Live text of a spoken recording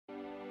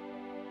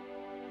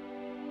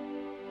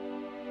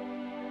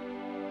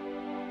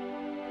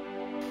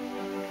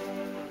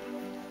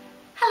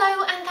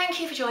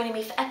you for joining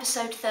me for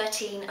episode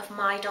 13 of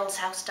My Doll's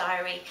House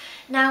Diary.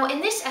 Now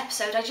in this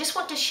episode I just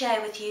want to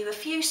share with you a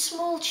few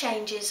small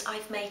changes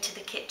I've made to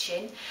the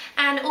kitchen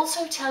and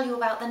also tell you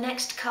about the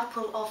next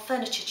couple of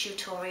furniture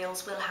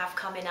tutorials we'll have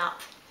coming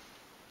up.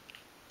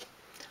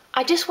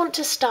 I just want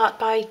to start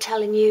by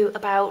telling you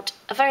about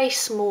a very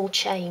small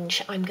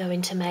change I'm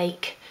going to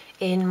make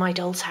in My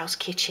Doll's House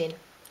kitchen,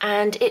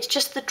 and it's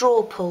just the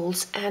drawer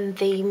pulls and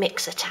the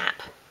mixer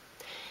tap.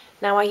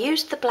 Now I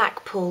used the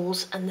black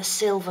pulls and the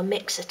silver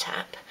mixer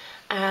tap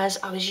as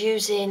I was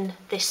using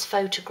this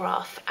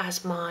photograph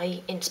as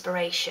my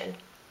inspiration.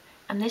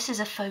 And this is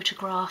a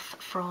photograph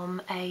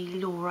from a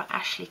Laura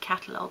Ashley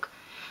catalogue.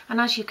 And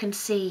as you can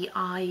see,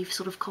 I've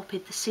sort of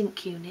copied the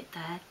sink unit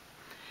there.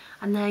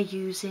 And they're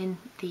using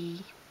the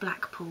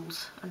black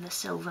pulls and the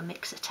silver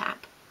mixer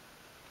tap.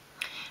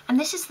 And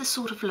this is the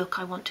sort of look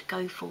I want to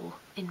go for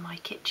in my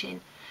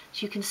kitchen.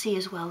 As you can see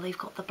as well, they've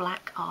got the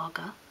black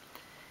Aga.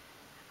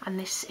 And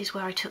this is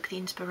where I took the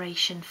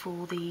inspiration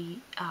for the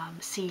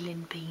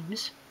ceiling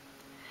beams.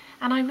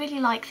 And I really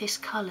like this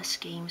colour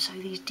scheme, so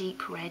these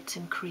deep reds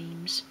and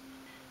creams.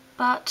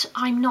 But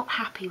I'm not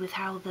happy with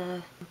how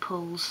the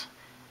pulls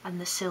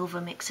and the silver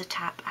mixer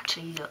tap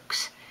actually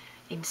looks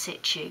in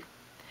situ.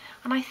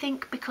 And I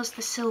think because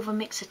the silver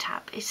mixer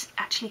tap is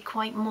actually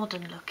quite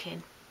modern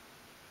looking.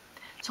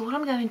 So what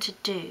I'm going to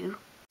do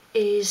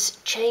is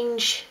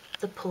change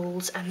the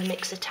pulls and the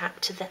mixer tap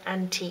to the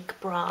antique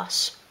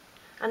brass.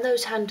 And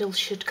those handles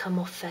should come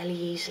off fairly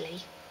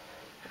easily,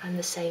 and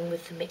the same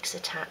with the mixer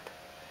tap.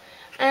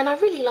 And I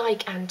really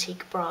like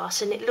antique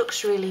brass, and it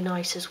looks really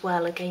nice as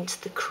well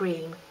against the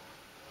cream.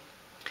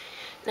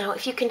 Now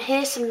if you can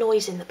hear some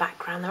noise in the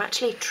background, they're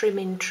actually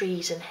trimming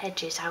trees and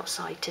hedges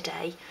outside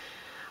today,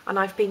 and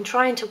I've been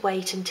trying to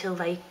wait until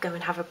they go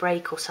and have a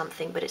break or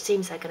something, but it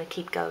seems they're going to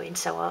keep going,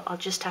 so I'll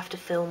just have to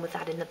film with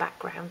that in the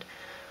background.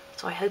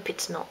 So I hope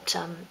it's not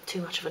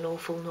too much of an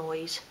awful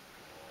noise.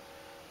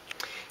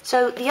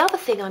 So the other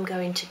thing I'm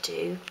going to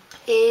do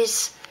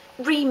is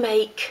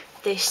remake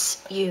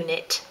this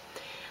unit,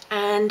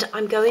 and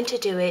I'm going to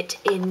do it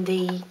in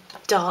the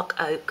dark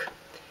oak.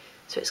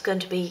 So it's going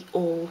to be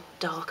all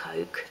dark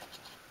oak.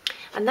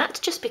 And that's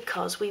just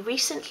because we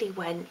recently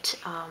went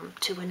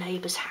to a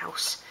neighbour's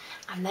house,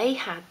 and they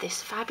had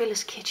this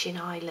fabulous kitchen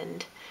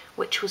island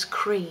which was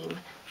cream,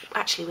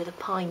 actually with a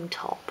pine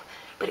top,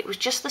 but it was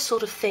just the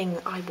sort of thing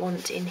I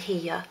want in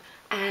here.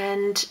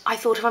 And I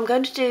thought if I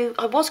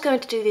was going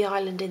to do the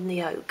island in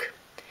the oak,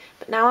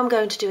 but now I'm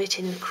going to do it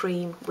in the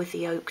cream with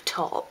the oak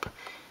top.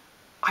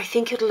 I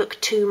think it'll look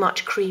too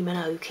much cream and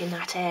oak in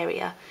that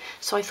area.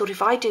 So I thought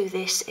if I do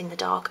this in the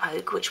dark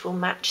oak, which will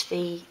match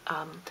the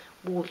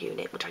wall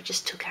unit, which I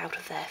just took out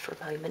of there for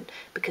a moment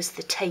because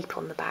the tape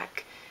on the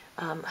back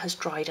has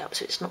dried up,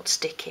 so it's not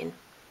sticking.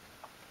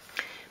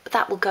 But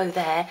that will go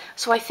there.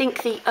 So I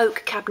think the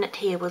oak cabinet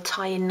here will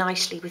tie in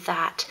nicely with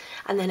that,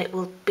 and then it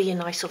will be a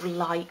nice sort of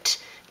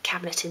light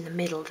cabinet in the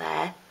middle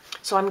there.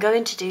 So I'm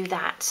going to do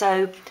that.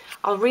 So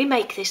I'll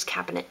remake this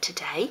cabinet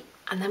today,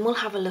 and then we'll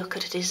have a look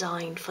at a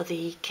design for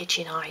the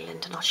kitchen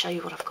island, and I'll show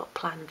you what I've got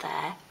planned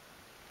there.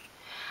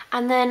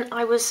 And then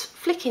I was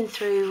flicking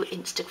through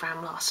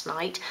Instagram last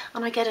night,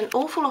 and I get an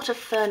awful lot of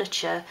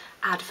furniture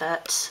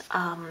adverts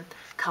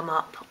come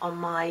up on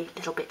my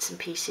Little Bits and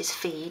Pieces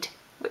feed,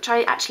 which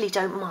I actually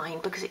don't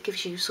mind because it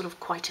gives you sort of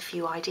quite a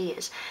few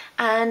ideas.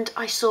 And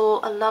I saw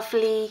a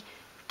lovely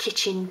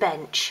kitchen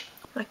bench.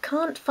 I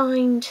can't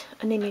find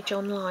an image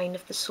online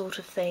of the sort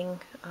of thing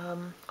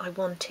I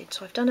wanted,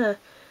 so I've done a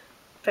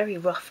very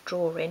rough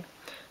drawing.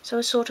 So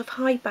a sort of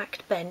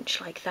high-backed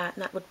bench like that,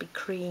 and that would be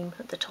cream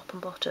at the top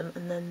and bottom,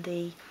 and then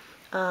the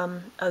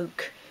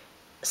oak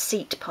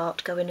seat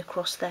part going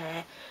across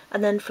there.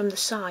 And then from the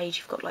side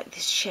you've got like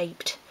this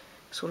shaped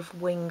sort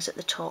of wings at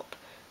the top,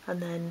 and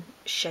then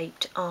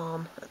shaped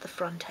arm at the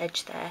front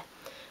edge there,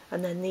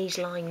 and then these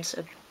lines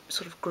are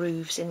sort of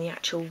grooves in the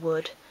actual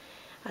wood,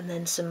 and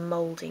then some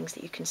mouldings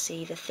that you can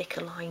see, the thicker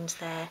lines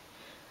there,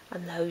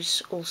 and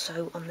those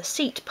also on the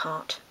seat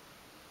part.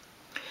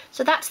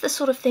 So that's the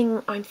sort of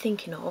thing I'm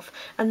thinking of.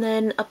 And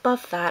then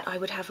above that I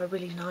would have a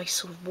really nice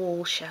sort of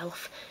wall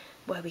shelf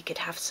where we could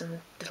have some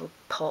little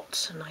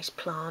pots, a nice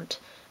plant,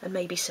 and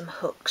maybe some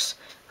hooks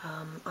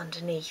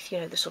underneath,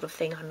 you know, the sort of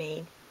thing I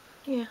mean.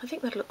 Yeah, I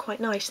think that'd look quite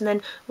nice. And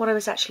then what I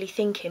was actually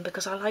thinking,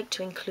 because I like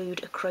to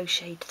include a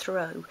crocheted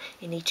throw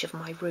in each of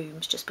my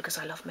rooms just because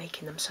I love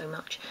making them so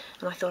much,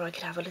 and I thought I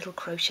could have a little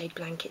crocheted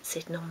blanket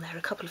sitting on there,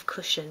 a couple of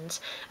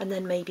cushions, and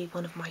then maybe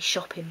one of my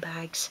shopping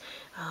bags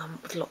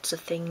with lots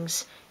of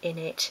things in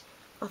it.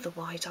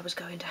 Otherwise I was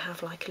going to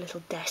have like a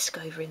little desk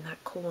over in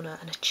that corner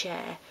and a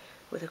chair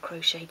with a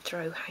crocheted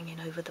throw hanging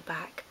over the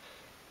back.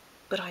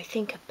 But I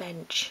think a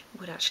bench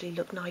would actually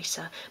look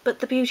nicer. But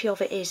the beauty of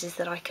it is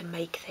that I can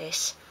make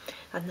this,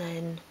 and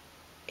then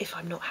if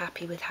I'm not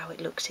happy with how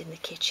it looks in the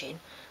kitchen,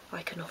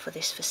 I can offer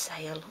this for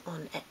sale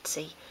on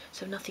Etsy,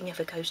 so nothing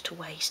ever goes to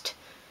waste,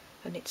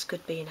 and it's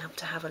good being able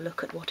to have a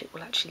look at what it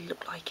will actually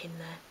look like in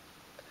there.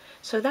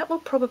 So that will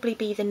probably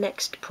be the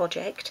next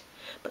project,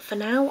 but for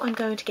now I'm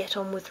going to get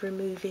on with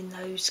removing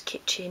those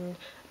kitchen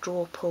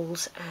drawer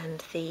pulls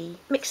and the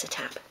mixer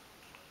tap.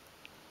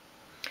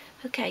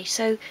 Okay,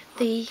 so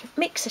the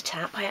mixer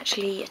tap I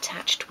actually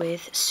attached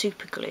with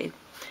super glue.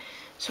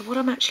 So what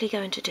I'm actually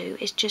going to do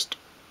is just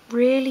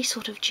really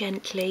sort of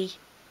gently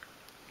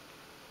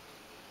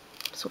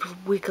sort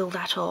of wiggle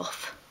that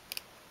off.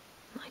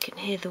 I can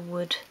hear the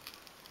wood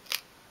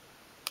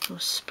sort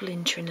of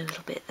splintering a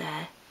little bit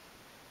there,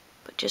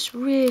 but just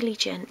really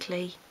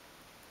gently,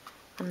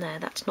 and there,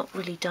 that's not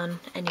really done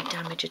any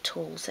damage at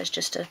all. So there's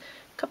just a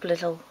couple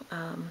little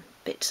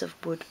bits of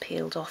wood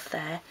peeled off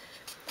there,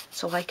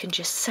 so I can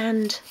just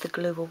sand the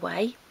glue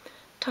away,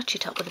 touch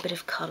it up with a bit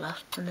of colour,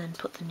 and then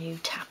put the new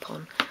tap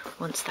on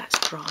once that's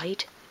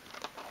dried.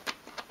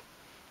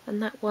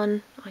 And that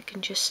one I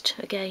can just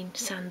again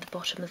sand the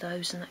bottom of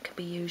those, and that can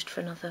be used for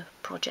another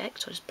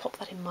project. So I'll just pop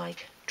that in my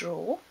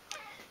drawer.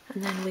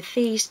 And then with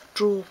these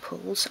drawer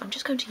pulls, I'm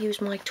just going to use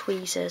my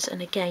tweezers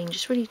and again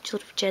just really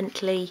sort of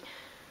gently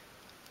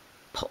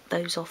pop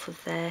those off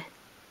of there.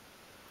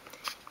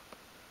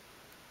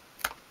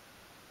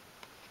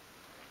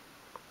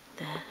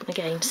 There, and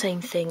again same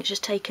thing, it's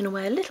just taken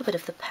away a little bit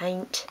of the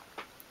paint,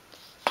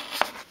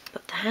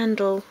 but the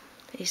handle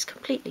is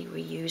completely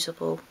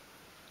reusable.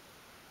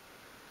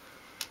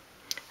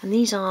 And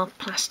these are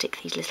plastic,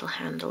 these little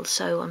handles,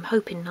 so I'm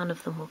hoping none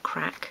of them will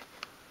crack.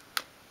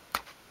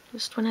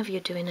 Just whenever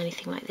you're doing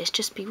anything like this,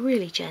 just be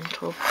really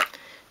gentle,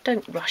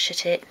 don't rush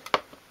at it.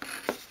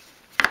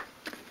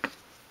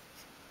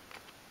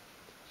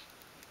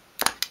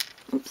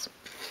 Oops.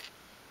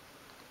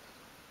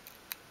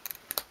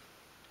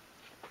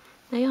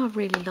 They are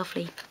really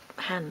lovely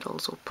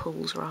handles, or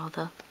pulls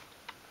rather,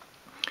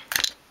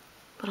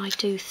 but I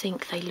do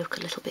think they look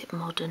a little bit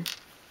modern.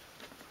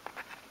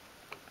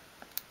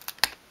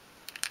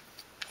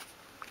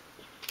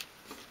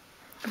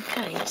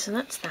 Okay, so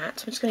that's that.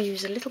 So I'm just going to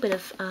use a little bit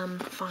of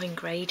fine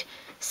grade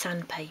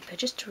sandpaper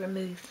just to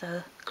remove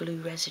the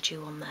glue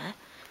residue on there.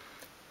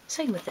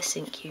 Same with the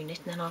sink unit,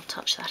 and then I'll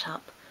touch that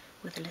up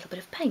with a little bit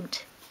of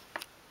paint.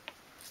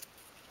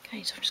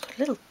 Okay, so I've just got a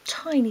little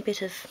tiny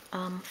bit of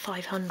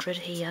 500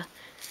 here.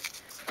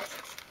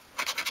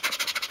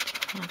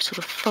 And I've sort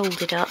of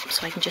folded up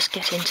so I can just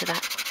get into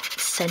that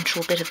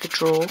central bit of the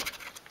drawer.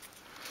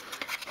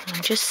 And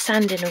I'm just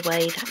sanding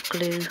away that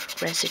glue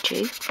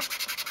residue.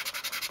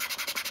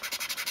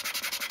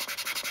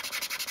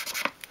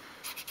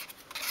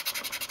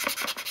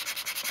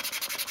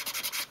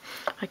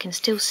 I can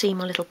still see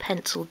my little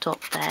pencil dot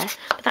there,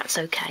 but that's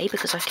okay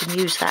because I can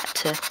use that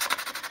to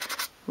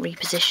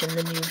reposition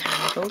the new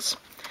handles.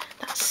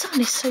 That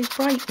sun is so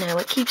bright now,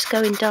 it keeps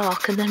going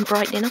dark and then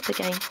brightening up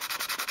again.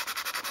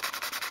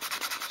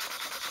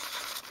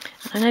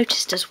 And I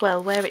noticed as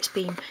well where it's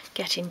been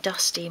getting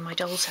dusty in my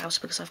doll's house,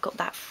 because I've got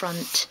that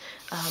front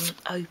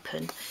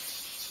open,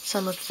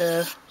 some of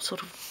the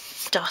sort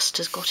of dust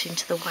has got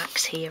into the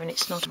wax here and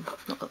it's not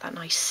got that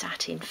nice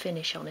satin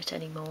finish on it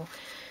anymore.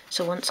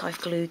 So once I've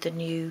glued the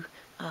new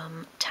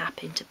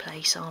tap into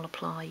place, I'll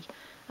apply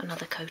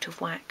another coat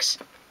of wax.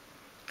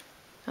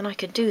 And I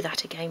can do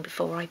that again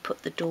before I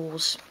put the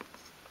doors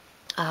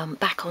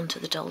back onto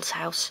the doll's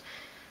house,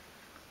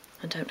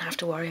 and don't have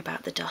to worry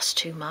about the dust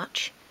too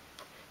much.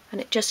 And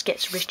it just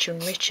gets richer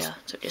and richer,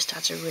 so it just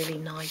adds a really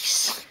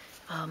nice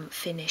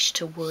finish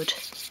to wood,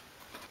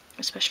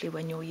 especially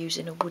when you're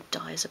using a wood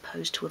dye as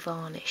opposed to a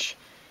varnish,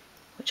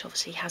 which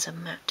obviously has a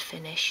matte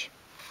finish.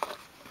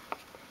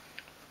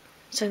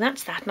 So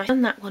that's that, and I've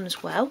done that one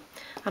as well,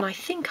 and I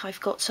think I've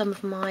got some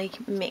of my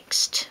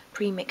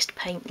pre-mixed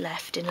paint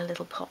left in a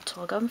little pot, so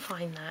I'll go and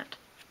find that.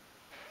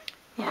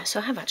 Yeah, so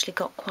I have actually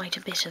got quite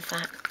a bit of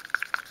that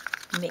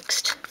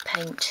mixed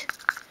paint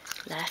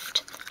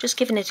left. Just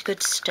giving it a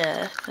good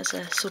stir as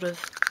a sort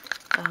of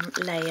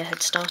layer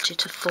had started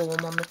to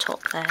form on the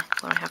top there,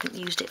 where I haven't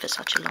used it for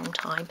such a long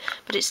time,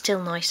 but it's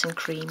still nice and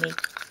creamy.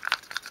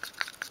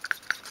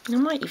 And I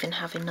might even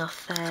have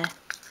enough there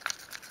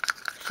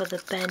for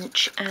the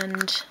bench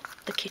and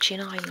the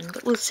kitchen island,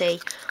 but we'll see.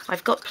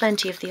 I've got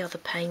plenty of the other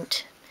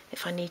paint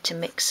if I need to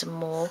mix some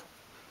more.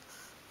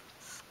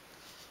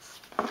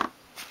 Wipe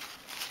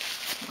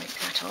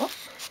that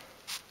off.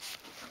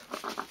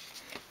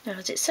 Now,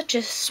 as it's such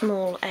a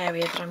small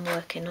area that I'm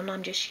working on,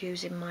 I'm just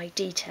using my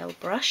detail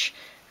brush,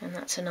 and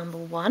that's a number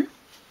 1.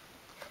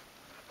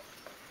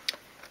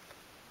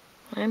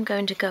 I am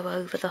going to go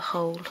over the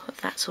whole of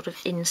that sort of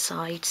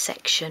inside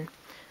section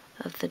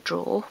of the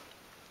drawer.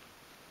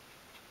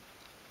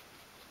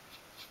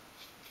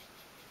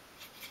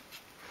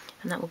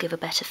 And that will give a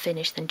better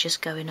finish than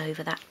just going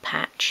over that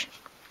patch.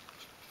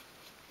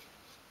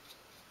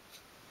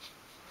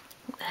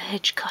 The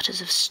hedge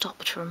cutters have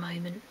stopped for a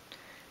moment.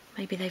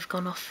 Maybe they've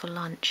gone off for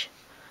lunch.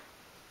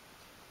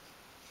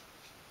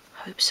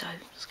 I hope so.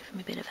 It's giving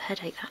me a bit of a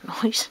headache,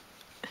 that noise.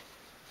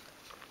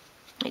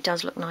 It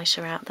does look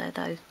nicer out there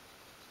though.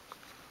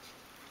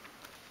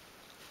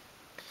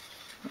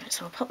 Right,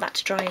 so I'll pop that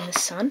to dry in the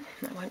sun.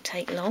 That won't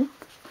take long.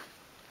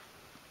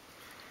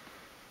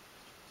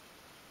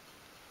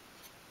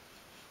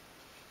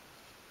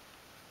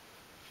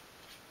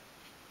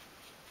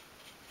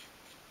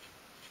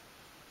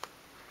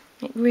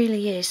 It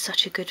really is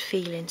such a good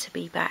feeling to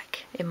be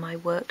back in my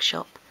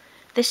workshop.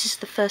 This is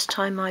the first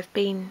time I've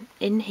been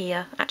in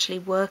here actually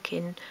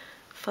working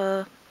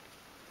for,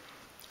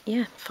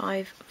 yeah,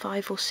 five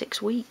or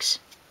 6 weeks.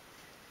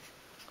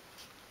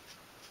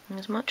 And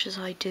as much as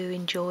I do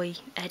enjoy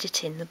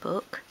editing the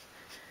book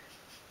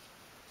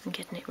and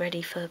getting it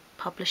ready for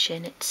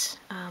publishing, it's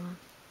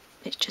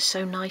just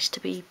so nice to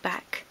be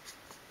back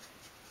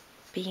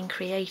being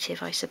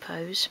creative, I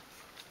suppose.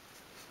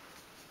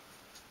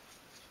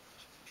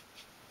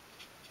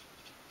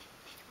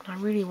 I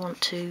really want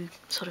to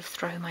sort of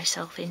throw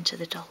myself into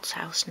the doll's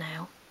house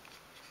now.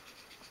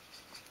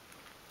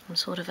 I'm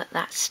sort of at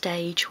that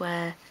stage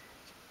where,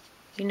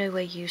 you know,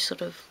 where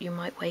you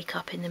might wake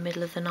up in the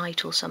middle of the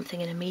night or something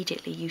and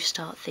immediately you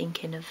start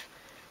thinking of,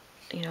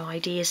 you know,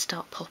 ideas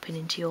start popping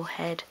into your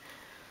head.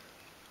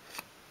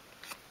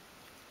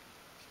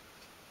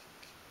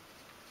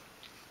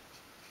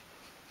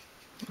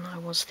 And I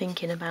was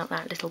thinking about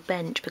that little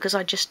bench because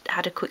I just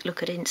had a quick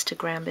look at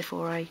Instagram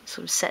before I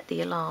sort of set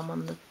the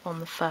alarm on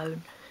the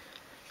phone.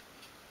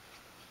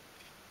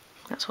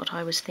 That's what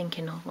I was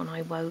thinking of when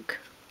I woke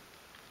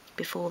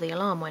before the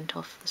alarm went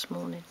off this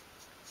morning.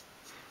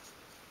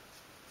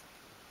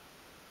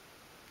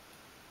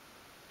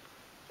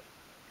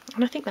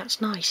 And I think that's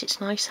nice.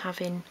 It's nice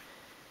having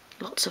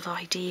lots of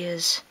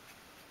ideas,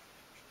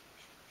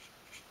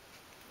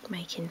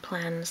 making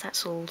plans.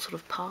 That's all sort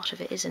of part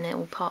of it, isn't it?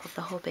 All part of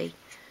the hobby.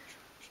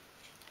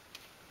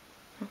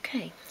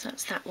 Okay, so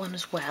that's that one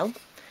as well.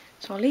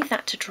 So I'll leave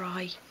that to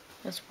dry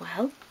as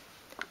well.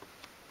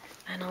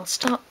 And I'll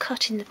start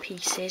cutting the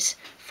pieces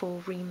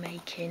for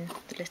remaking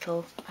the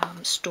little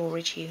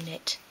storage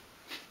unit.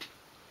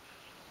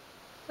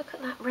 Look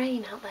at that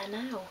rain out there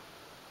now.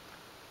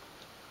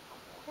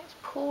 It's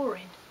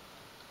pouring.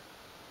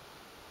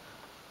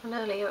 And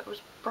earlier it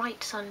was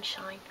bright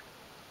sunshine.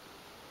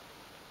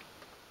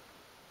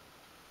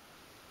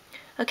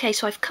 Okay,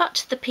 so I've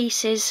cut the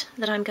pieces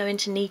that I'm going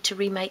to need to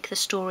remake the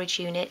storage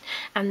unit,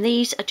 and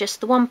these are just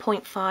the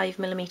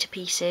 1.5mm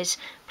pieces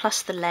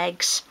plus the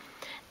legs,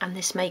 and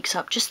this makes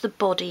up just the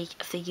body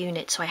of the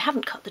unit. So I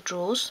haven't cut the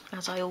drawers,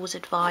 as I always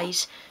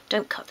advise,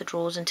 don't cut the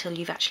drawers until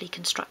you've actually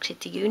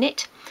constructed the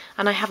unit,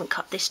 and I haven't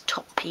cut this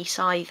top piece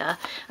either.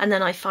 And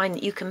then I find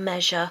that you can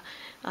measure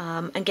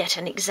and get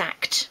an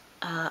exact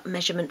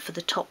measurement for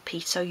the top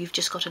piece, so you've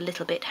just got a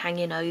little bit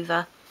hanging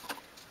over.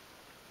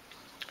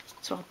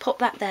 So I'll pop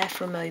that there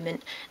for a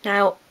moment.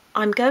 Now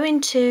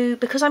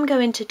because I'm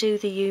going to do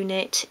the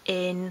unit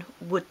in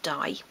wood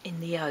dye,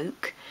 in the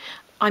oak,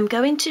 I'm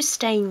going to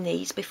stain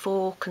these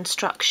before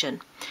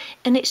construction.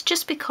 And it's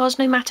just because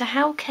no matter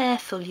how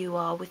careful you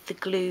are with the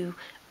glue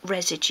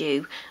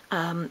residue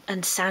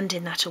and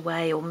sanding that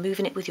away or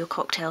moving it with your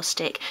cocktail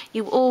stick,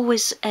 you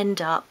always end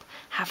up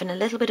having a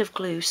little bit of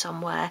glue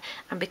somewhere,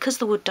 and because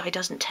the wood dye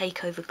doesn't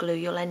take over glue,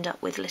 you'll end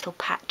up with little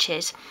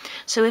patches.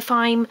 So if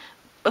I'm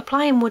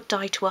applying wood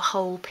dye to a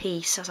whole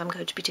piece, as I'm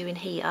going to be doing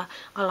here,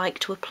 I like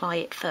to apply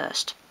it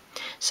first.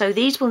 So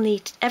these will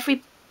need,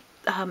 every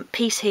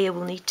piece here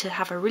will need to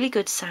have a really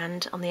good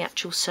sand on the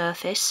actual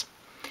surface.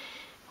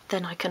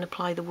 Then I can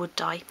apply the wood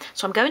dye.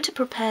 So I'm going to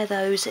prepare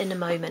those in a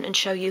moment and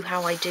show you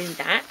how I do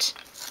that.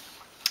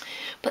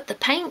 But the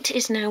paint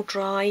is now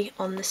dry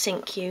on the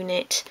sink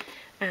unit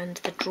and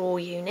the drawer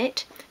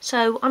unit,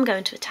 so I'm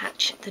going to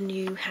attach the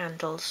new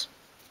handles.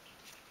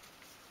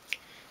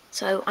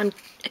 So I'm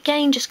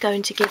again just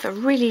going to give a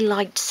really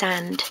light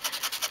sand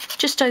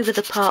just over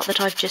the part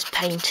that I've just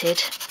painted.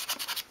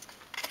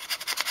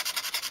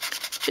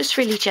 Just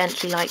really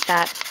gently like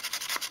that.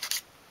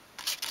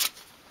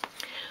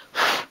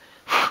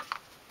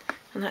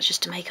 And that's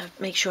just to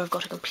make sure I've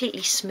got a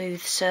completely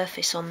smooth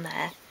surface on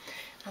there.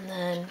 And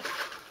then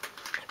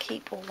I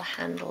keep all the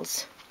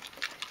handles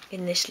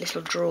in this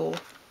little drawer.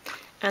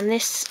 And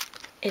this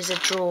is a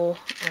drawer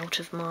out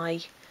of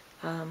my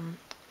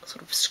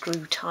sort of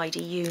screw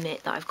tidy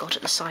unit that I've got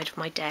at the side of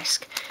my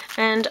desk,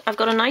 and I've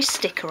got a nice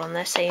sticker on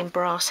there saying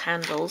brass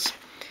handles,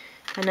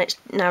 and it's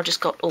now just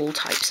got all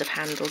types of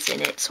handles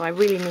in it, so I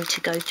really need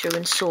to go through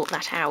and sort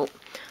that out.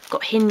 I've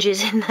got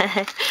hinges in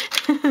there,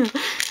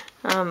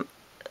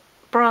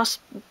 brass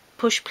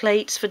push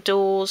plates for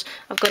doors,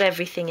 I've got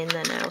everything in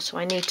there now, so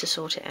I need to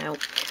sort it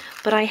out.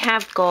 But I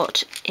have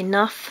got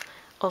enough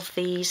of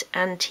these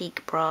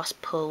antique brass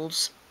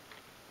pulls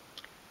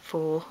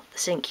for the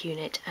sink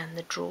unit and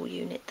the drawer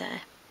unit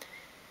there.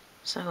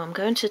 So I'm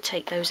going to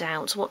take those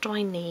out. So what do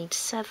I need?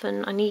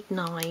 7, I need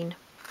 9.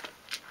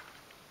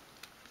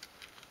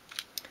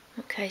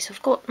 Okay, so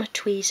I've got my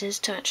tweezers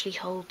to actually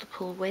hold the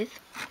pull with,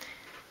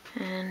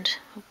 and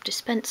I'll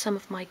dispense some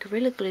of my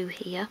Gorilla Glue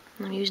here.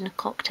 I'm using a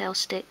cocktail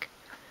stick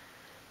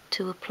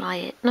to apply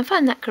it, and I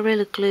find that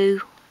Gorilla Glue,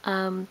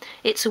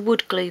 it's a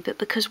wood glue, but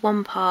because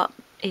one part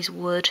is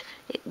wood,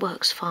 it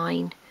works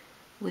fine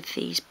with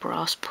these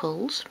brass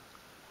pulls.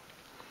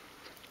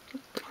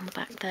 Put on the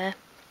back there,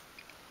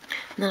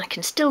 and then I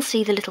can still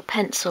see the little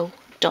pencil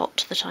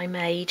dot that I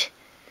made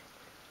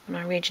when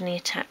I originally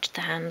attached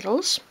the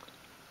handles.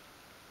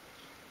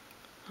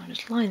 I'll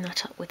just line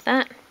that up with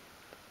that,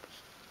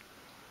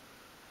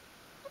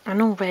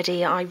 And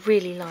already I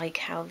really like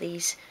how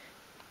these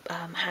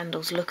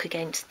handles look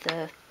against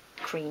the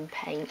cream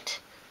paint.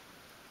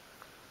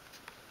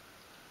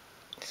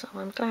 So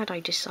I'm glad I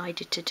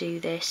decided to do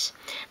this.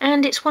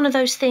 And it's one of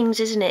those things,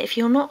 isn't it? If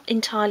you're not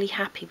entirely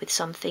happy with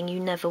something, you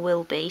never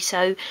will be.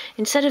 So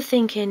instead of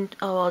thinking,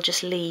 oh, I'll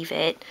just leave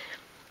it,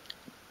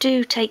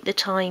 do take the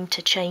time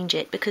to change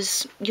it,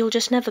 because you'll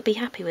just never be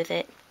happy with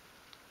it.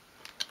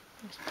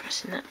 Just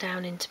pressing that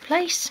down into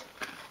place.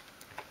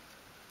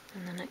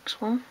 And the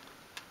next one.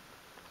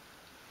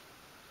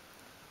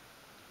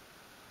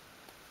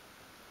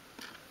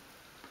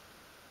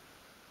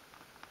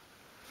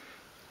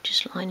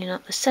 Just lining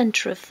up the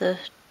centre of the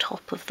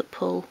top of the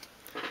pull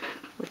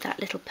with that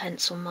little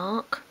pencil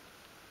mark.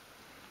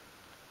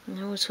 And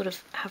I always sort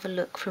of have a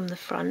look from the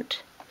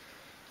front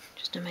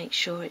just to make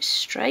sure it's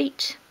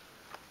straight.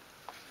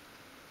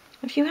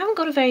 If you haven't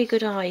got a very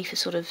good eye for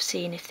sort of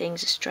seeing if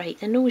things are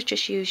straight, then always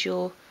just use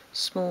your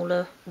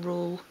smaller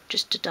rule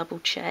just to double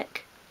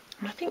check.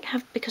 And I think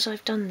because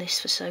I've done this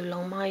for so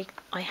long,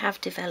 I have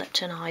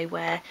developed an eye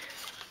where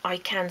I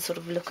can sort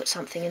of look at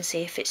something and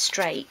see if it's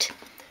straight.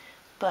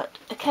 But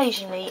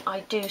occasionally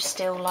I do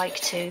still like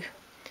to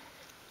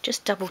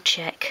just double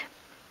check,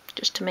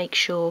 just to make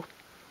sure.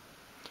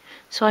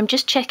 So I'm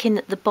just checking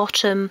that the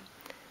bottom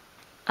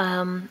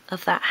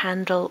of that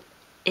handle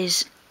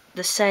is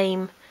the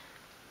same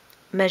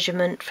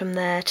measurement from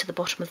there to the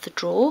bottom of the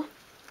drawer,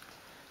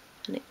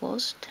 and it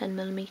was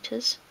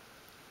 10mm,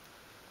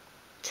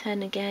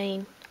 10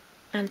 again,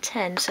 and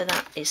 10, so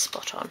that is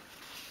spot on.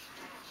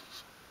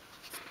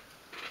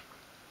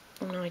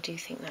 And I do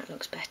think that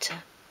looks better.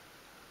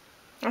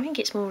 I think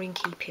it's more in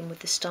keeping with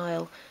the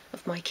style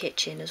of my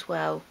kitchen as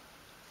well.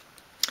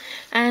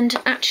 And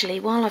actually,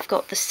 while I've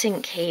got the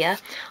sink here,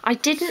 I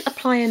didn't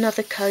apply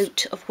another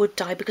coat of wood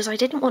dye because I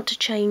didn't want to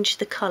change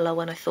the colour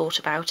when I thought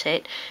about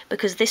it,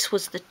 because this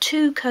was the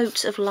 2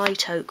 coats of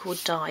light oak wood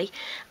dye,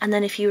 and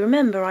then if you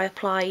remember I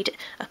applied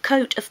a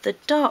coat of the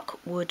dark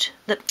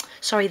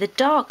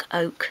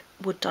oak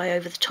wood dye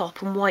over the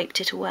top and wiped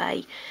it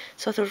away.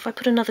 So I thought if I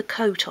put another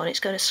coat on,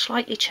 it's going to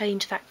slightly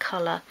change that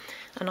colour,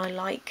 and I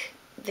like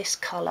this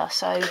colour,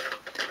 so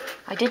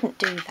I didn't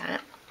do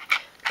that.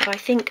 But I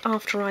think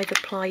after I've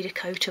applied a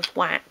coat of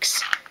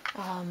wax,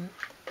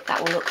 that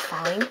will look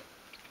fine.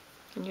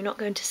 And you're not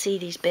going to see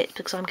these bits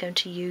because I'm going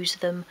to use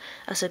them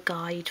as a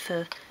guide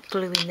for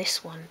gluing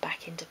this one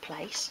back into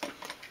place.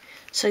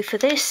 So for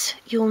this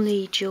you'll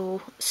need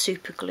your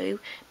super glue,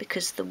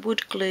 because the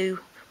wood glue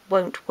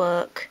won't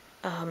work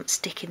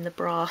sticking the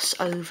brass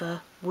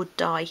over wood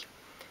dye.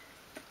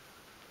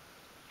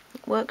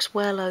 It works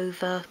well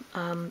over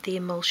the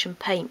emulsion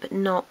paint, but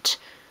not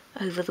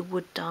over the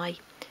wood dye.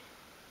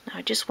 Now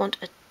I just want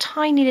a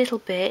tiny little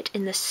bit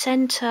in the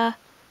centre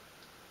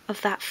of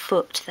that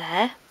foot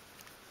there.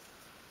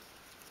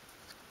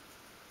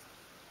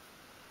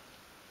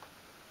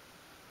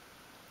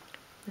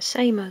 The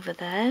same over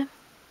there.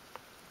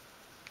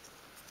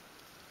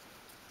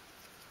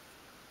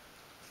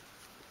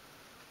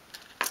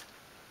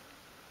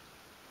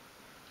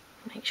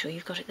 Make sure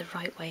you've got it the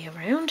right way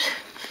around.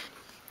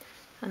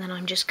 And then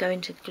I'm just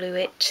going to glue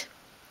it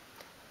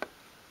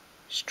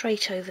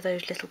straight over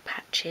those little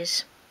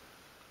patches.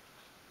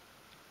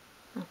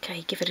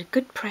 Okay, give it a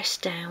good press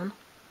down.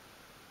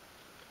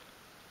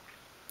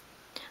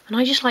 And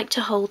I just like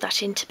to hold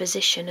that into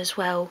position as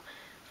well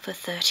for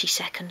 30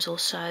 seconds or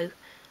so.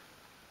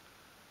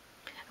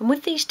 And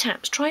with these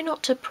taps, try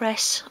not to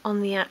press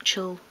on the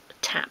actual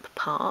tap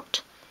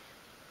part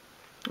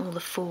or the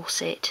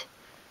faucet,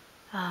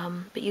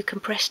 but you can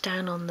press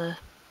down on the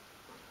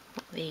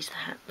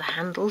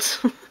handles.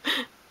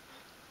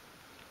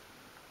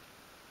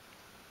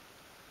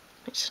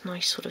 It's a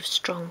nice sort of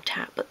strong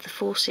tap, but the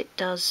faucet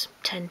does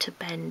tend to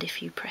bend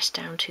if you press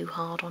down too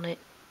hard on it.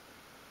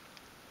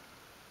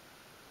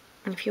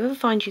 And if you ever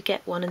find you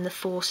get one and the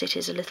faucet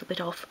is a little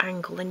bit off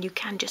angle, then you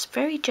can just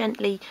very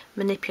gently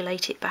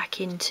manipulate it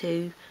back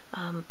into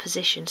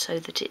position so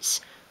that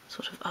it's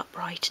sort of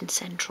upright and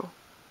central.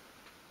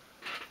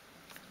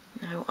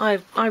 Now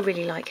I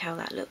really like how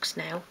that looks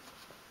now.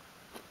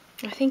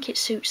 I think it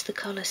suits the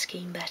colour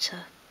scheme better.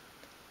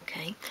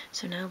 Okay,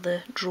 so now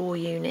the drawer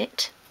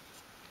unit.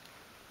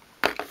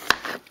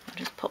 I'll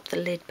just pop the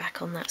lid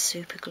back on that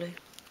super glue.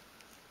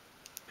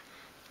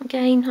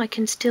 Again, I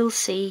can still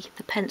see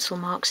the pencil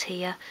marks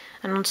here,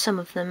 and on some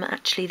of them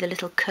actually the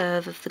little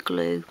curve of the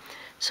glue,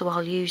 so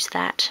I'll use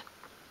that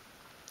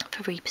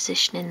for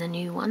repositioning the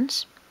new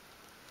ones.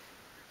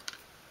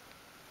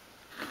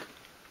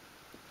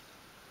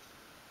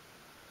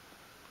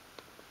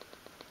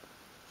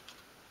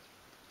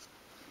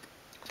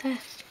 There.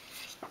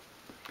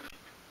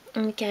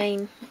 And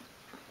again,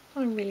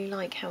 I really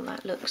like how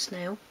that looks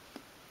now.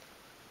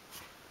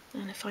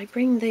 And if I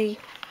bring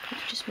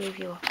just move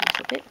you up a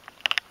little bit,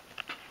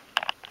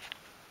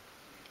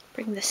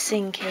 bring the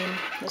sink in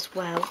as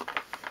well.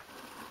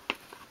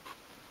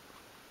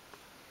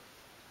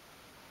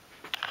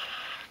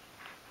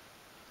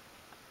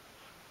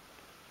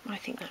 I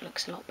think that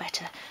looks a lot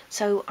better.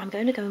 So I'm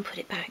going to go and put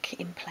it back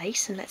in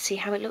place and let's see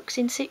how it looks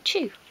in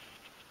situ.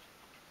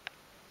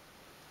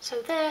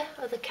 So there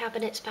are the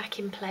cabinets back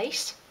in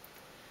place.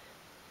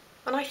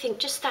 And I think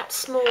just that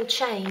small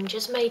change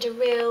has made a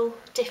real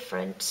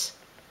difference.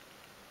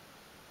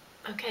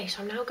 Okay,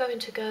 so I'm now going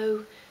to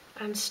go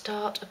and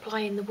start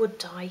applying the wood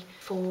dye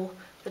for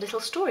the little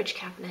storage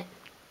cabinet.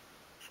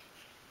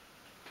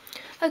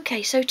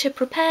 Okay, so to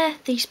prepare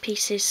these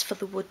pieces for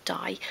the wood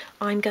dye,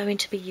 I'm going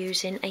to be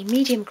using a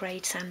medium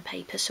grade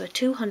sandpaper, so a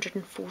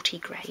 240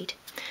 grade.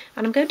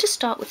 And I'm going to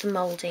start with the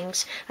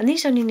mouldings, and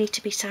these only need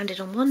to be sanded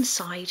on one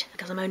side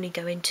because I'm only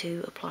going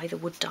to apply the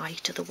wood dye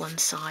to the one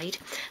side.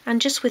 And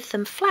just with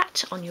them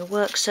flat on your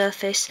work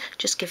surface,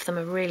 just give them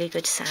a really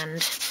good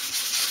sand.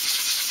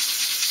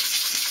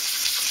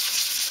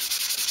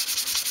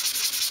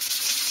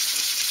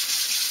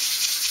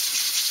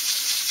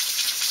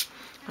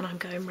 And I'm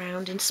going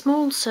round in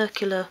small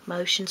circular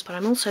motions, but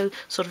I'm also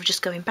sort of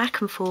just going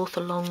back and forth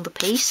along the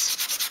piece.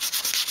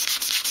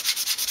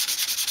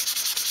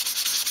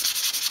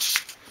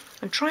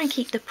 And try and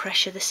keep the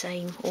pressure the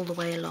same all the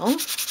way along.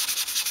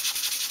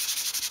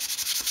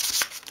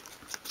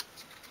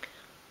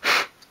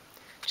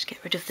 Just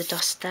get rid of the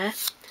dust there.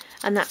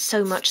 And that's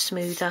so much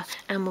smoother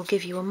and will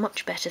give you a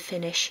much better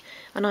finish.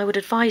 And I would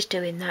advise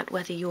doing that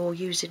whether you're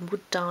using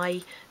wood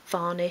dye,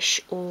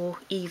 varnish or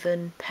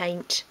even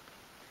paint.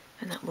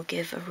 And that will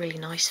give a really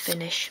nice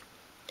finish.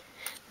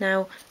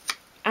 Now,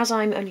 as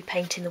I'm only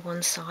painting the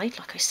one side,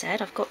 like I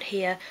said, I've got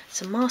here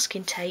some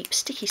masking tape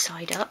sticky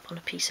side up on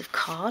a piece of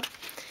card,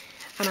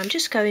 and I'm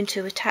just going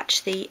to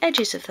attach the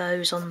edges of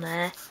those on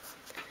there,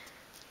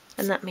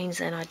 and that means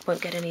then I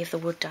won't get any of the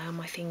wood dye on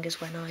my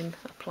fingers when I'm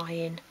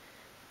applying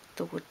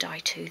the wood dye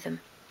to them.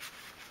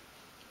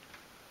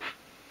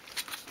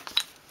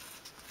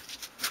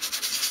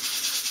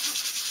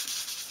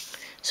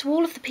 So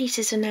all of the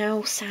pieces are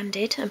now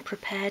sanded and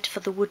prepared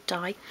for the wood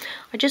dye.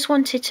 I just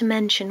wanted to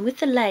mention with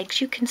the legs,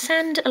 you can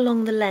sand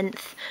along the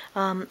length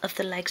of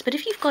the legs, but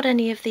if you've got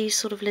any of these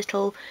sort of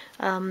little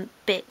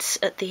bits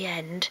at the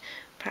end,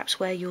 perhaps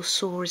where your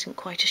saw isn't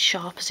quite as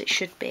sharp as it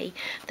should be,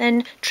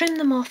 then trim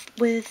them off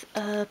with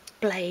a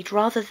blade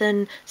rather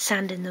than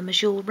sanding them, as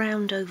you'll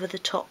round over the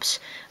tops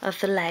of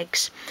the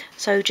legs.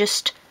 So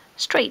just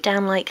straight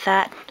down like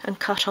that and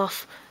cut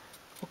off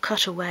or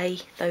cut away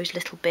those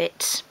little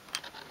bits.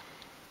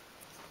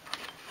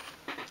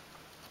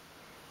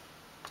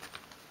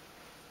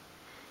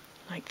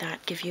 Like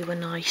that, give you a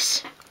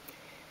nice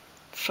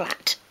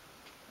flat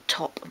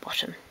top and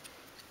bottom.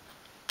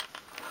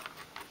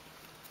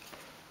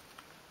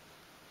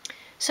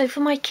 So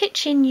for my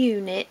kitchen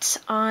units,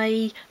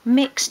 I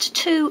mixed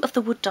two of the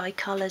wood dye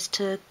colours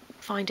to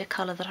find a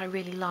colour that I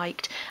really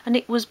liked, and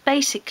it was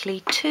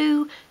basically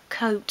 2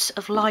 coats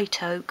of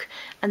light oak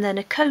and then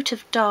a coat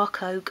of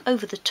dark oak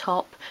over the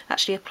top,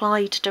 actually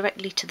applied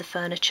directly to the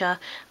furniture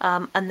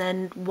and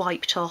then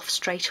wiped off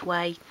straight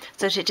away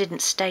so that it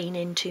didn't stain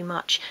in too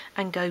much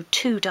and go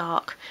too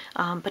dark,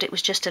 but it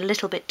was just a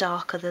little bit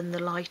darker than the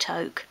light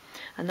oak,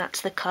 and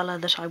that's the colour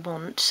that I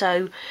want.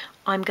 So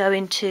I'm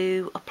going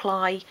to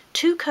apply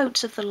 2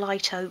 coats of the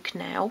light oak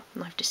now,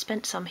 and I've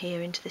dispensed some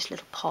here into this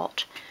little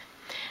pot.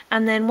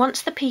 And then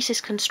once the piece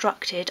is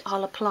constructed,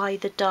 I'll apply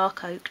the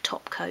dark oak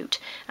top coat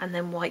and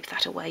then wipe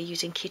that away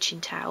using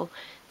kitchen towel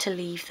to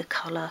leave the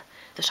colour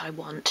that I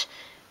want,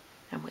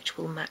 and which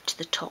will match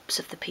the tops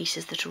of the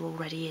pieces that are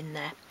already in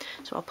there.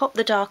 So I'll pop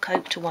the dark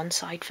oak to one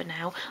side for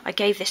now. I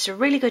gave this a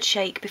really good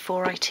shake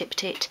before I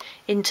tipped it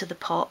into the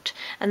pot,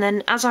 and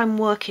then as I'm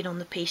working on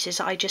the pieces,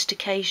 I just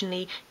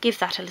occasionally give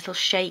that a little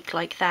shake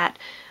like that,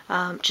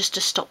 just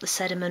to stop the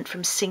sediment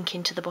from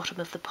sinking to the bottom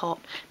of the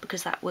pot,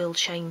 because that will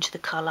change the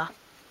colour.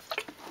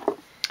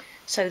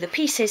 So the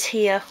pieces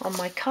here on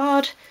my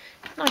card,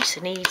 nice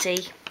and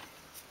easy.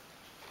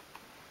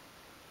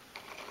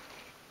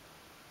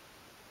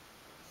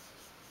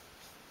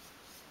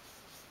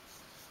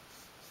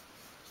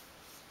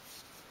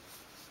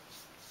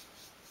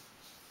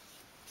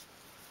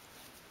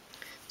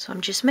 So I'm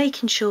just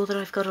making sure that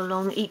I've got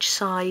along each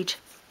side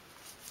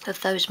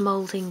of those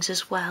mouldings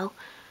as well,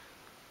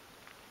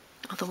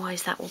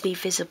 otherwise that will be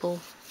visible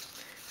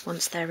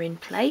once they're in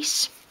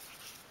place.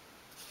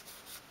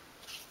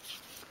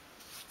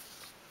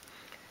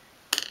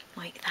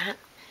 Like that.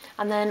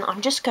 And then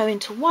I'm just going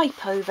to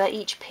wipe over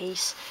each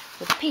piece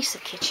with a piece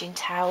of kitchen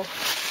towel.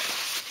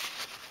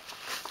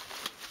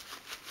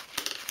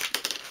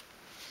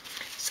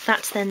 So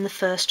that's then the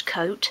first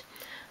coat.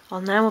 I'll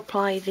now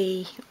apply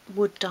the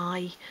wood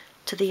dye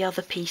to the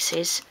other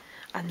pieces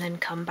and then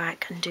come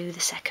back and do the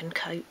second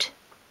coat.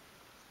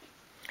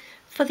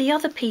 For the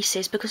other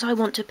pieces, because I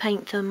want to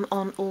paint them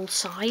on all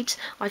sides,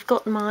 I've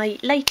got my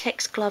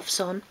latex gloves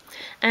on,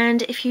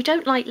 and if you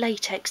don't like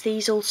latex,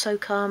 these also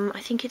come, I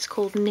think it's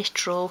called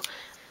nitrile.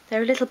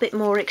 They're a little bit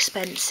more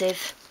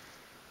expensive,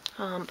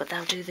 but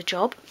they'll do the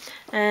job,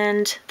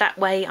 and that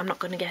way I'm not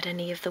going to get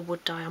any of the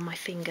wood dye on my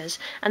fingers.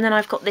 And then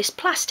I've got this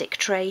plastic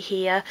tray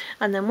here,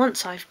 and then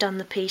once I've done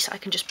the piece I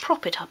can just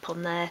prop it up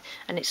on there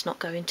and it's not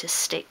going to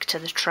stick to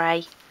the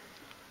tray.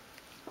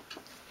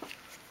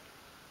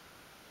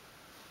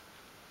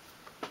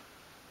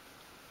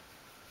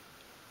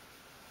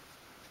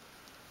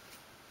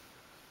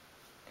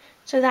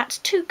 So that's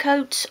 2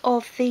 coats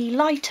of the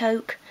light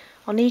oak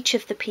on each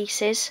of the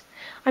pieces.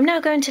 I'm now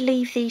going to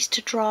leave these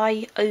to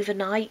dry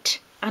overnight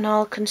and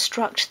I'll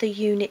construct the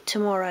unit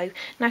tomorrow.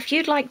 Now if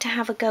you'd like to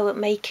have a go at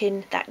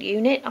making that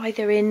unit,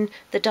 either in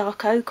the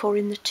dark oak or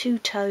in the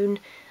two-tone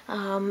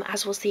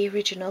as was the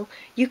original,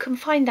 you can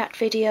find that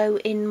video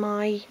in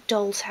my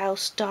Doll's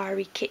House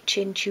Diary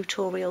Kitchen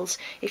tutorials.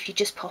 If you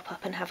just pop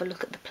up and have a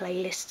look at the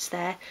playlists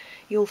there,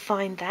 you'll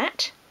find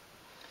that.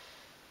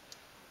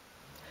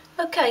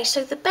 Okay,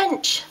 so the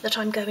bench that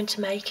I'm going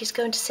to make is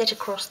going to sit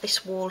across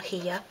this wall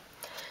here.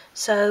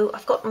 So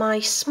I've got my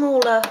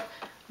smaller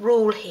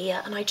rule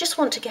here and I just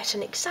want to get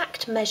an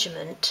exact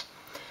measurement.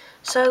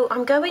 So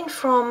I'm going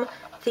from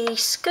the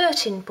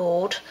skirting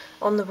board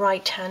on the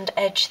right hand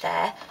edge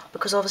there,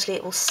 because obviously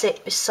it will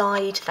sit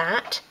beside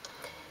that,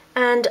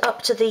 and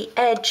up to the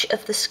edge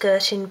of the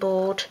skirting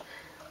board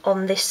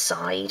on this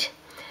side,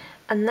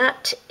 and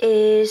that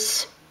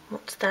is,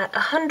 what's that,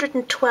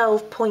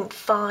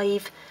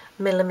 112.5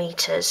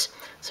 millimeters,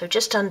 so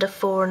just under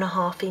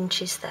 4.5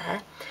 inches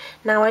there.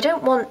 Now I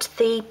don't want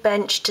the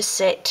bench to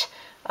sit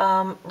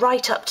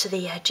right up to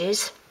the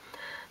edges,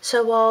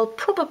 so I'll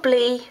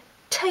probably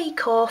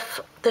take off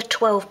the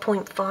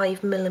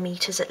 12.5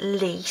 millimeters at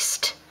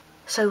least,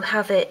 so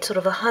have it sort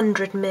of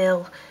 100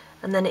 mil,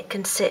 and then it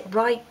can sit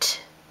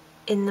right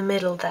in the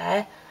middle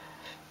there.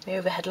 The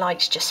overhead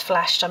lights just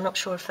flashed. I'm not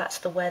sure if that's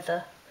the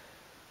weather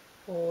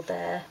or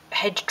their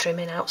hedge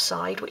trimming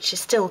outside, which is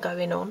still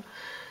going on.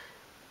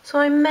 So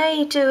I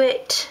may do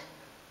it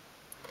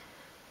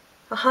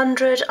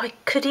 100, I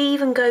could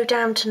even go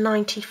down to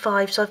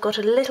 95, so I've got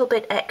a little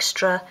bit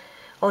extra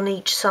on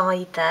each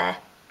side there.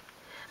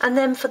 And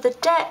then for the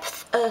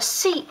depth, a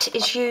seat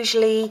is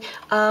usually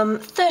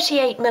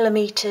 38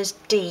 millimeters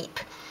deep.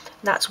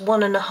 That's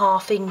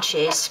 1.5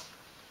 inches.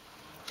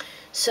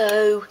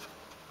 So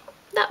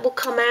that will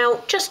come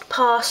out just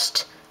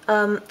past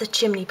the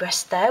chimney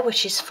breast there,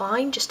 which is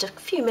fine, just a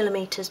few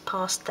millimeters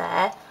past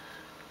there.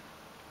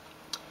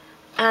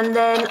 And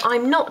then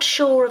I'm not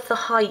sure of the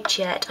height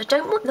yet. I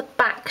don't want the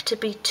back to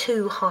be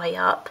too high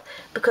up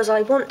because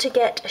I want to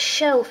get a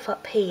shelf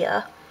up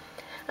here,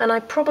 and I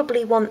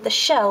probably want the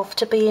shelf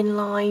to be in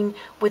line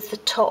with the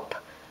top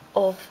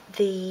of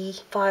the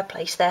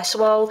fireplace there.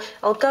 So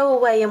I'll go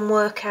away and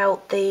work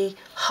out the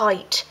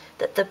height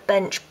that the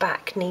bench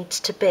back needs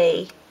to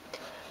be,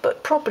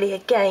 but probably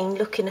again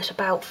looking at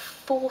about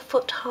 4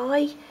 foot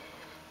high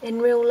in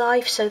real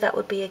life, so that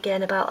would be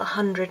again about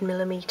 100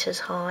 millimeters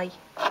high.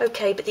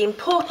 Okay, but the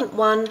important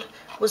one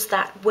was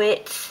that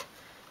width,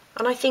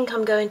 and I think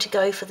I'm going to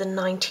go for the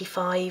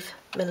 95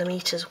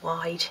 millimeters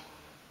wide.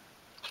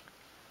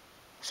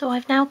 So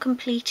I've now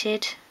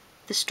completed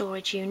the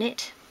storage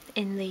unit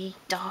in the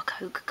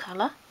dark oak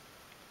colour,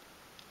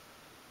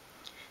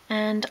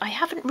 and I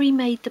haven't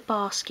remade the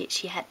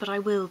baskets yet, but I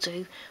will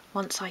do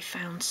once I've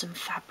found some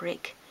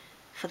fabric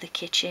for the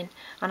kitchen,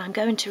 and I'm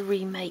going to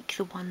remake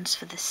the ones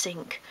for the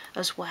sink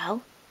as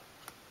well.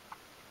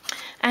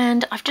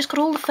 And I've just got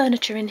all the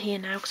furniture in here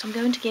now because I'm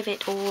going to give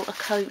it all a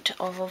coat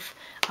of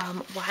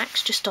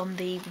wax just on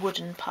the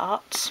wooden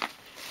parts.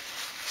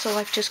 So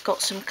I've just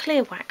got some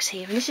clear wax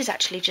here, and this is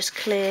actually just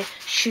clear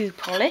shoe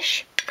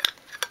polish.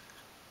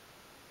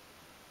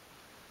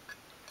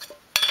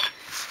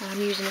 And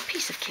I'm using a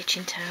piece of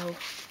kitchen towel.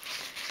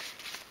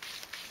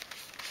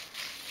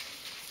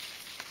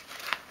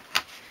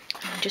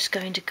 And I'm just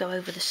going to go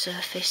over the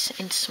surface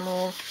in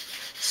small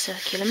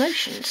circular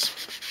motions.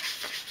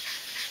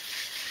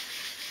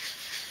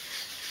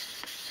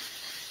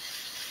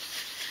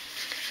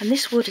 And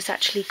this wood has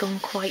actually gone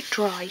quite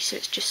dry, so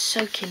it's just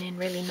soaking in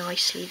really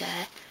nicely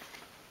there.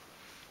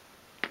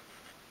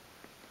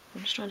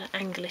 I'm just trying to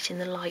angle it in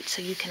the light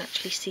so you can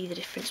actually see the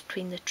difference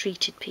between the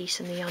treated piece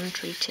and the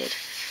untreated.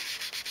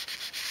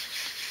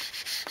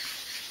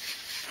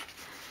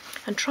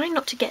 And try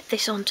not to get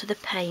this onto the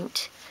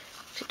paint,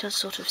 because it does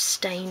sort of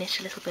stain it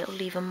a little bit or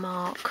leave a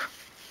mark.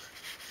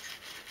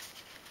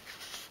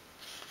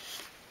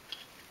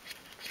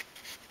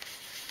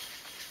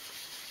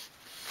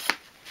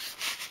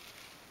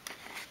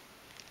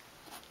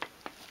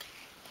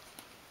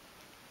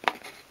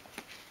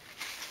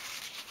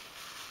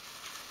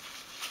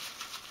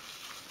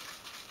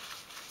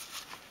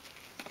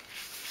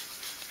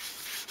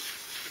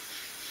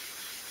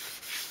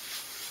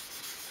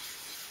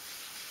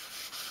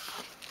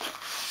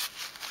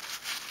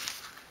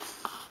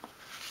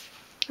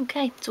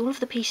 Okay, so all of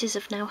the pieces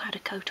have now had a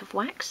coat of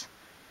wax,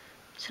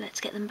 so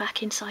let's get them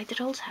back inside the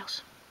doll's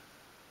house.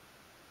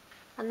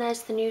 And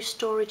there's the new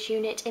storage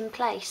unit in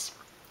place.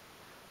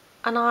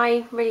 And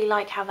I really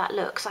like how that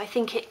looks. I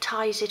think it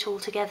ties it all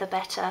together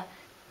better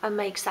and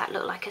makes that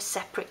look like a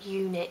separate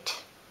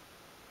unit.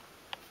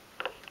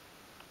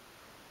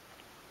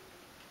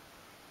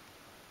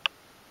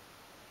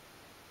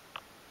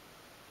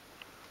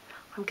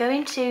 I'm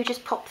going to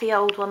just pop the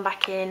old one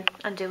back in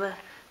and do a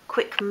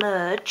quick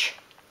merge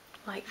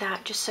like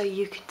that, just so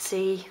you can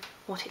see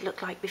what it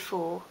looked like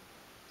before.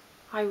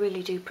 I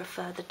really do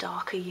prefer the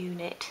darker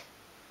unit.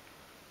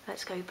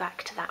 Let's go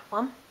back to that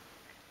one.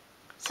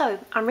 So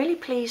I'm really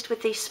pleased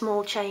with these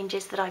small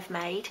changes that I've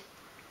made.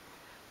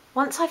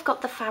 Once I've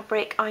got the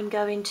fabric, I'm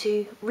going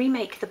to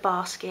remake the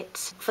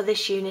baskets for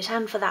this unit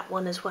and for that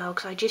one as well,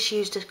 because I just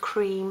used a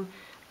cream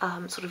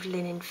sort of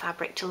linen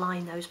fabric to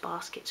line those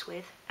baskets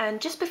with.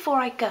 And just before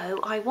I go,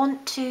 I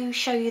want to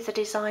show you the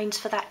designs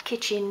for that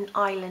kitchen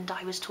island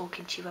I was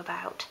talking to you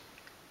about.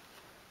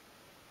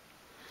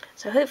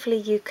 So hopefully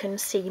you can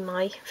see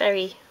my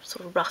very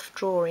sort of rough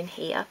drawing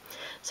here.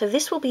 So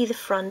this will be the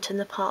front and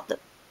the part that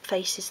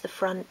faces the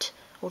front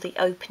or the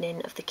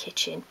opening of the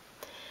kitchen.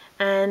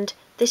 And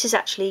this is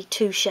actually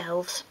 2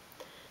 shelves.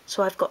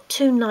 So I've got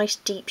 2 nice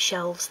deep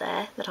shelves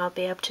there that I'll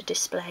be able to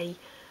display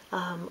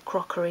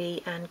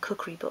crockery and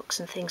cookery books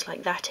and things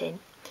like that in.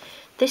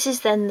 This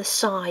is then the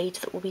side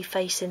that will be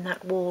facing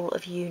that wall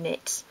of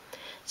units.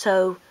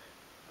 So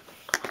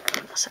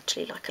that's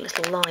actually like a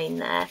little line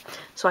there.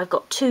 So I've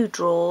got 2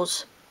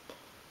 drawers.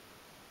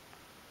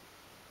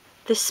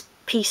 This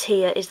piece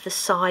here is the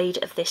side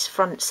of this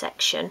front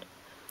section,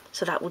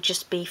 so that will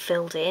just be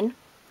filled in.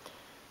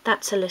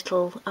 That's a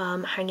little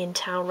hanging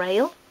towel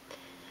rail.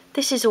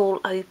 This is all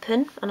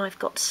open, and I've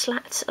got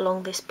slats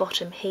along this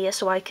bottom here,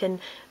 so I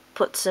can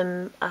put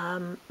some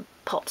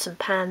pots and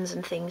pans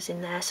and things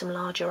in there, some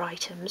larger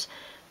items.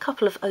 A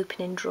couple of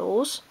opening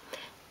drawers.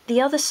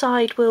 The other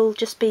side will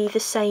just be the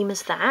same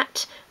as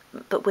that,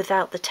 but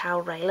without the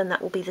towel rail, and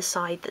that will be the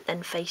side that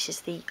then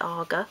faces the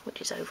Aga, which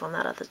is over on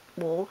that other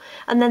wall.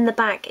 And then the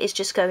back is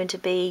just going to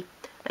be,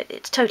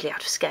 it's totally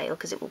out of scale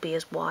because it will be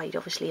as wide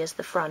obviously as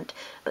the front,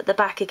 but the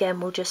back again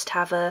will just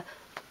have a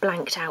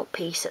blanked out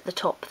piece at the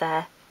top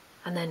there,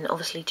 and then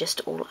obviously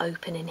just all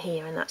open in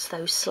here, and that's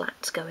those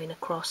slats going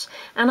across.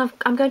 And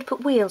I'm going to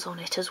put wheels on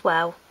it as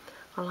well.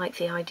 I like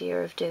the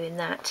idea of doing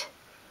that.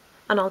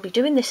 And I'll be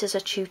doing this as a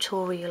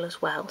tutorial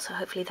as well, so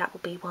hopefully that will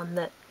be one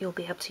that you'll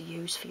be able to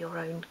use for your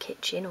own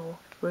kitchen or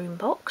room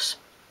box.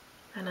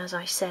 And as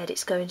I said,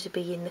 it's going to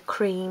be in the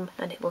cream,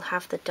 and it will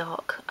have the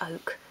dark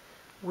oak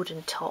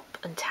wooden top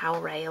and towel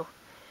rail.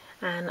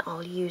 And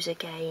I'll use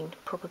again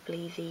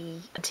probably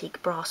the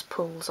antique brass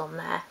pulls on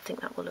there. I think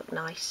that will look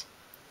nice.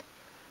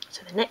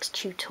 So the next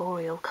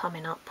tutorial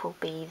coming up will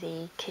be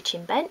the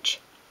kitchen bench,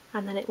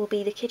 and then it will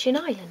be the kitchen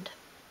island.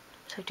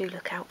 So do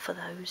look out for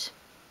those.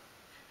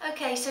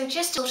 Okay, so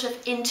just a sort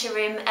of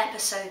interim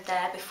episode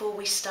there before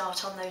we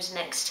start on those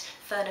next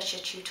furniture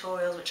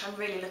tutorials, which I'm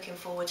really looking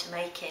forward to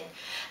making.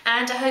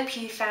 And I hope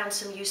you found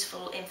some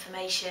useful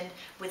information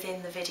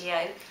within the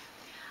video.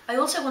 I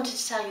also wanted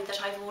to tell you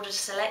that I've ordered a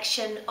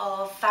selection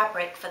of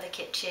fabric for the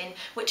kitchen,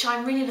 which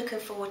I'm really looking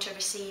forward to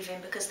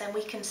receiving, because then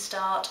we can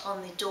start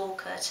on the door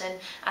curtain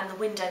and the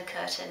window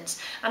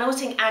curtains. And I always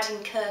think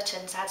adding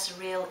curtains adds a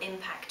real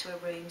impact to a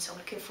room, so I'm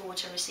looking forward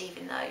to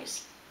receiving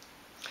those.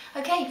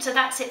 Okay, so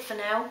that's it for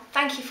now.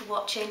 Thank you for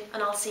watching,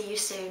 and I'll see you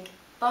soon.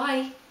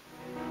 Bye!